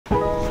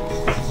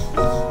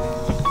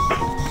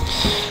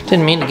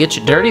Didn't mean to get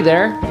you dirty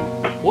there.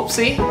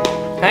 Whoopsie.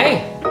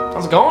 Hey,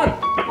 how's it going?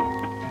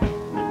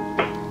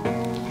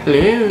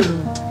 Hello.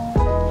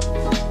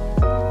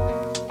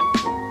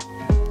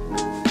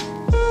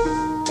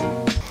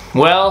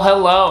 Well,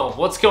 hello.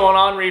 What's going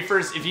on,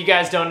 reefers? If you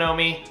guys don't know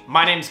me,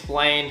 my name's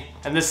Blaine,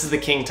 and this is the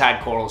King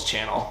Tide Corals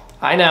channel.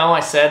 I know I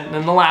said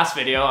in the last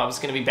video I was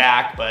gonna be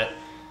back, but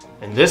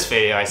in this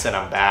video I said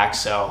I'm back,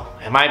 so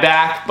am I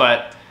back?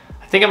 But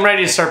I think I'm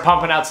ready to start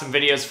pumping out some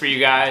videos for you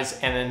guys,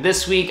 and then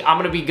this week I'm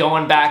gonna be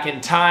going back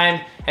in time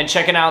and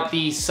checking out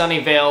the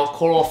Sunnyvale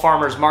Coral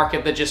Farmers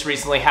Market that just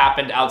recently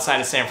happened outside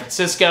of San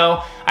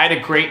Francisco. I had a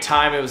great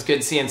time. It was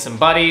good seeing some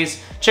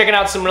buddies, checking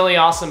out some really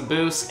awesome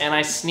booths, and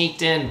I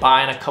sneaked in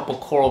buying a couple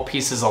coral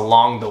pieces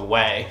along the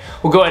way.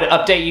 We'll go ahead and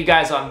update you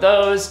guys on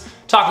those,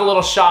 talk a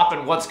little shop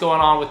and what's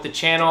going on with the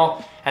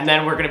channel, and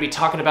then we're gonna be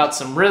talking about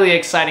some really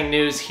exciting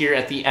news here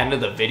at the end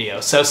of the video.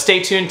 So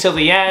stay tuned till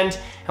the end,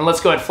 and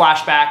let's go ahead and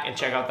flash back and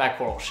check out that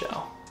coral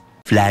show.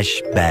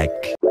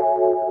 Flashback.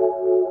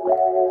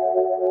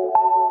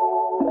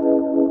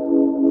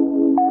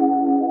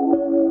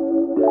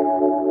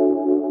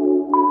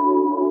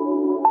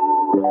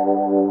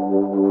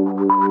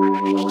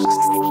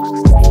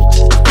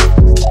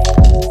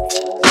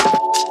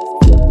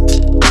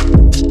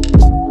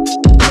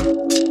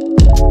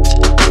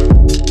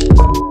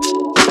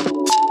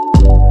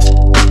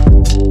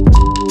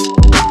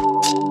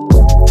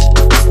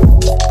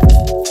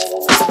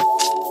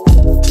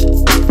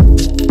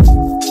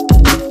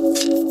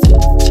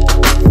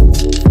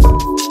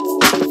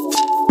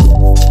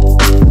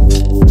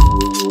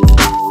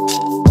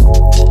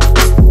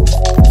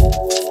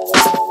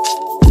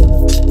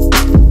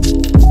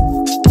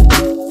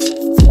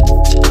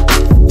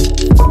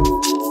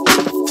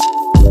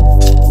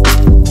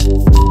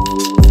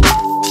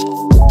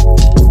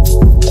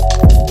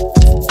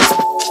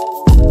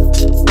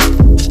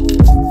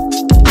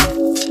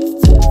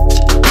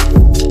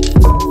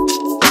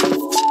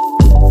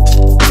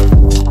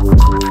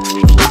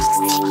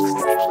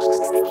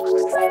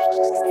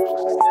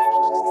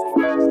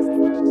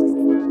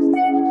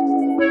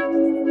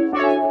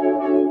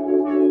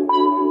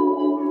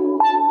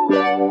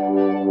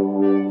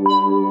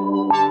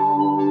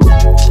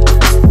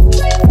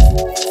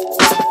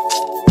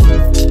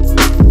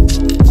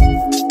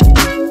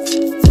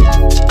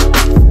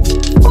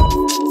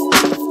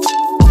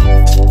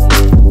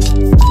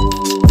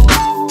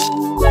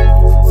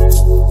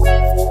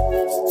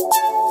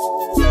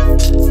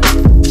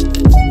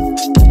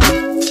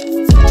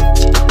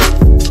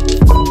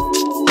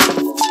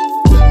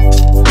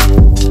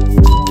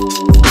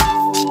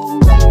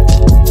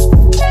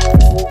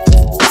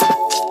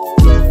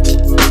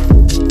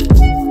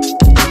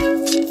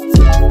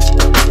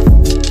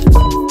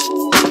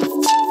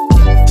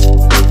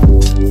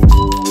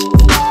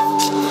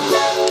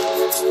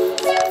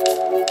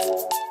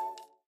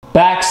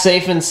 Back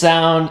safe and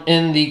sound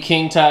in the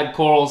King Tide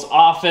Corals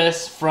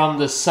office from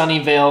the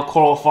Sunnyvale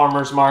Coral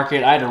Farmers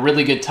Market. I had a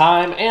really good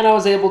time, and I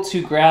was able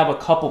to grab a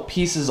couple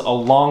pieces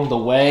along the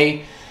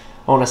way.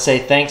 I want to say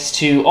thanks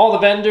to all the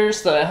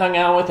vendors that I hung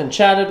out with and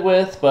chatted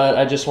with, but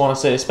I just want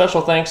to say a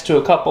special thanks to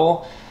a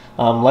couple.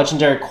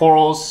 Legendary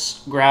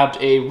Corals grabbed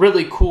a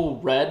really cool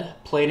red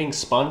plating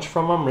sponge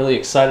from them. Really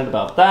excited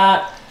about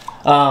that.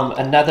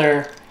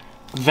 Another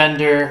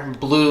vendor,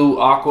 Blue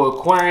Aqua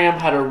Aquarium,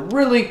 had a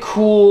really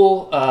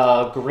cool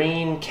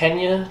green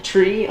Kenya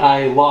tree.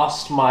 I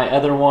lost my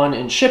other one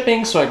in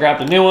shipping, so I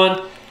grabbed a new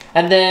one.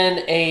 And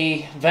then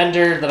a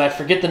vendor that I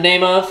forget the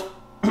name of,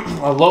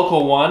 a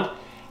local one,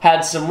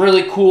 had some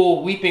really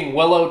cool weeping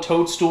willow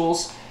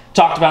toadstools.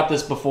 Talked about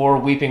this before.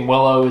 Weeping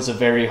willow is a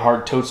very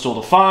hard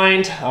toadstool to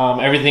find.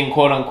 Everything,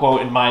 quote unquote,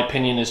 in my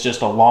opinion, is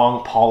just a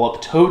long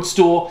polyp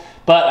toadstool.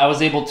 But I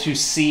was able to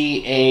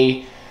see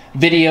a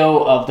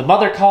video of the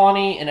mother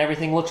colony and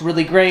everything looked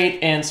really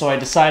great, and so I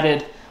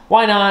decided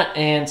why not,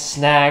 and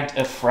snagged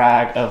a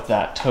frag of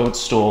that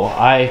toadstool.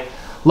 I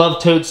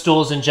love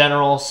toadstools in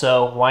general,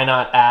 so why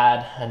not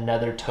add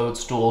another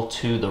toadstool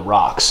to the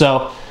rock.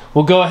 So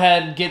we'll go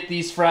ahead and get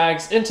these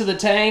frags into the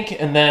tank,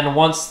 and then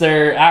once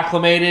they're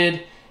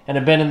acclimated and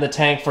have been in the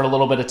tank for a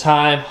little bit of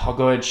time, I'll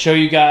go ahead and show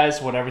you guys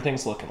what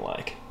everything's looking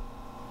like.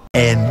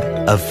 End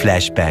of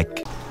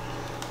flashback.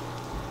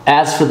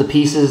 As for the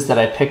pieces that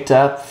I picked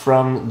up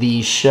from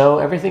the show,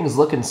 everything's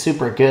looking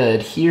super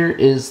good. Here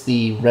is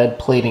the red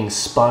plating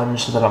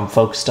sponge that I'm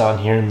focused on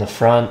here in the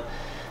front.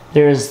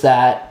 There's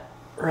that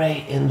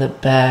right in the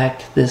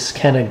back, this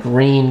kind of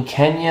green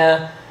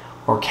Kenya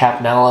or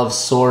Capnella of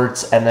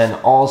sorts, and then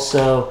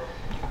also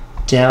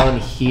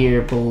down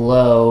here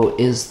below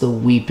is the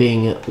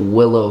weeping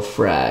willow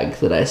frag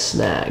that I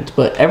snagged.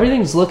 But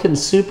everything's looking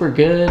super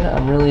good.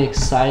 I'm really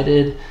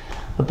excited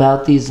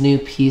about these new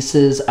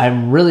pieces.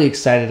 I'm really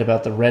excited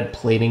about the red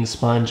plating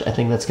sponge. I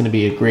think that's going to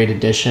be a great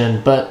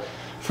addition. But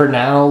for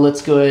now,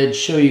 let's go ahead and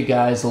show you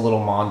guys a little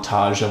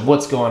montage of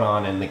what's going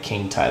on in the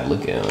King Tide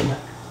Lagoon.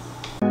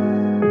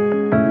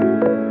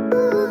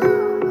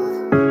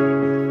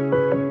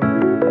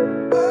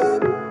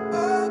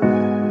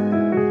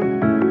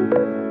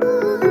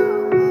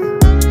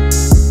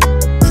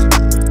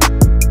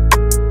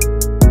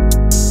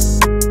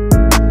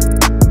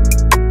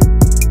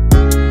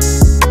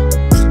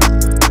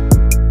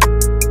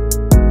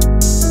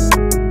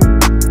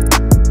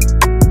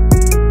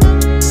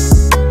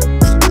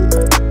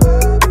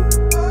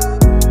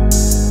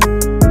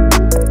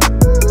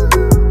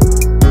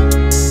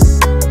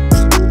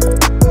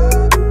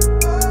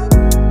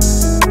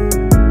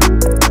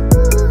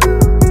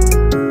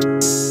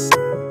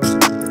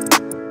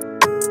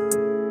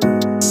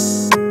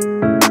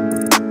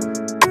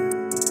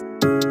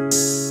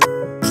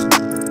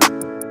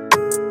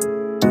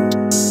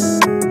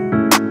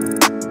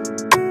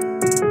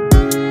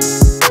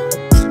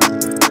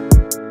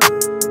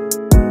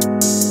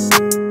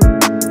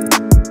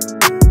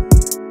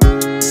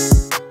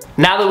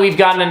 Now that we've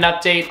gotten an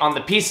update on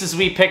the pieces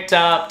we picked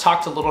up,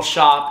 talked a little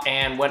shop,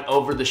 and went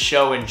over the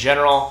show in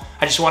general,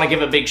 I just want to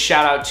give a big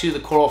shout out to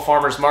the Coral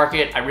Farmers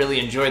Market. I really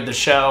enjoyed the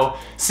show.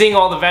 Seeing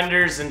all the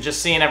vendors and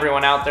just seeing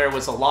everyone out there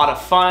was a lot of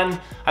fun.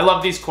 I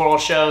love these coral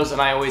shows, and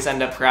I always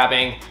end up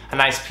grabbing a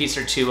nice piece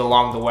or two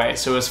along the way.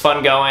 So it was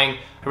fun going.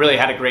 I really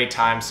had a great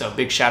time, so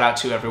big shout out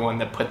to everyone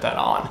that put that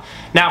on.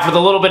 Now for the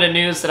little bit of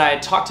news that I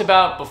had talked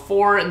about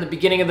before in the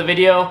beginning of the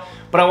video,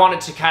 but I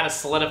wanted to kind of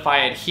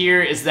solidify it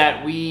here, is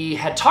that we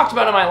had talked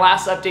about in my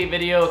last update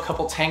video a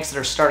couple tanks that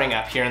are starting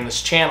up here in this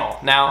channel.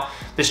 Now,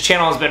 this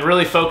channel has been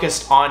really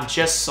focused on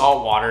just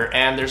saltwater,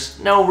 and there's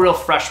no real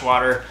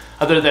freshwater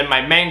other than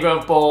my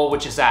mangrove bowl,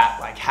 which is at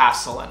like half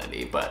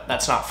salinity, but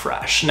that's not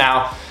fresh.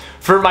 Now,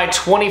 for my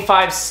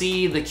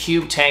 25C, the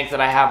cube tank that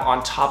I have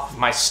on top of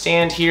my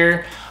stand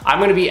here, I'm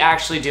gonna be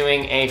actually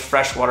doing a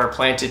freshwater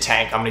planted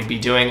tank. I'm gonna be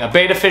doing a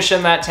betta fish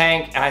in that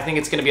tank, and I think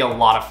it's gonna be a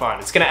lot of fun.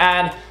 It's gonna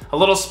add a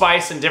little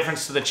spice and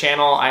difference to the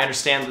channel. I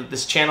understand that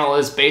this channel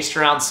is based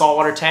around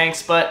saltwater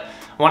tanks, but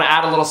I wanna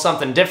add a little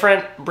something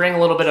different, bring a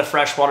little bit of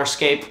freshwater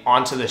scape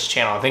onto this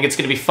channel. I think it's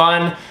gonna be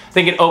fun. I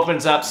think it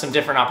opens up some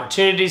different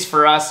opportunities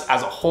for us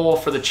as a whole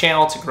for the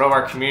channel to grow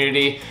our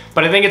community,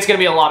 but I think it's gonna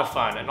be a lot of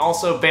fun. And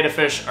also betta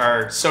fish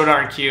are so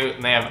darn cute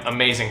and they have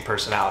amazing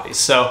personalities.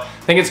 So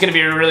I think it's gonna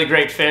be a really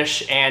great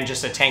fish and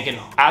just a tank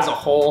as a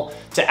whole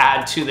to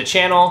add to the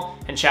channel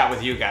and chat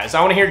with you guys.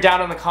 I wanna hear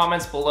down in the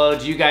comments below,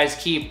 do you guys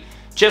keep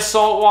just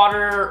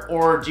saltwater,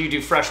 or do you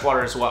do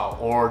freshwater as well?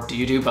 Or do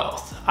you do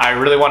both? I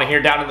really wanna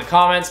hear down in the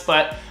comments,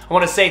 but I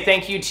wanna say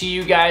thank you to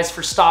you guys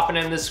for stopping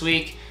in this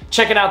week,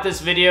 checking out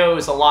this video. It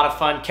was a lot of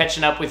fun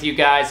catching up with you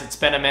guys. It's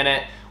been a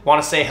minute.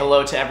 Want to say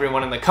hello to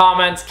everyone in the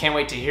comments. Can't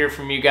wait to hear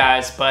from you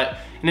guys. And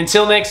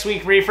until next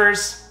week,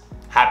 reefers,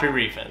 happy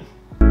reefing.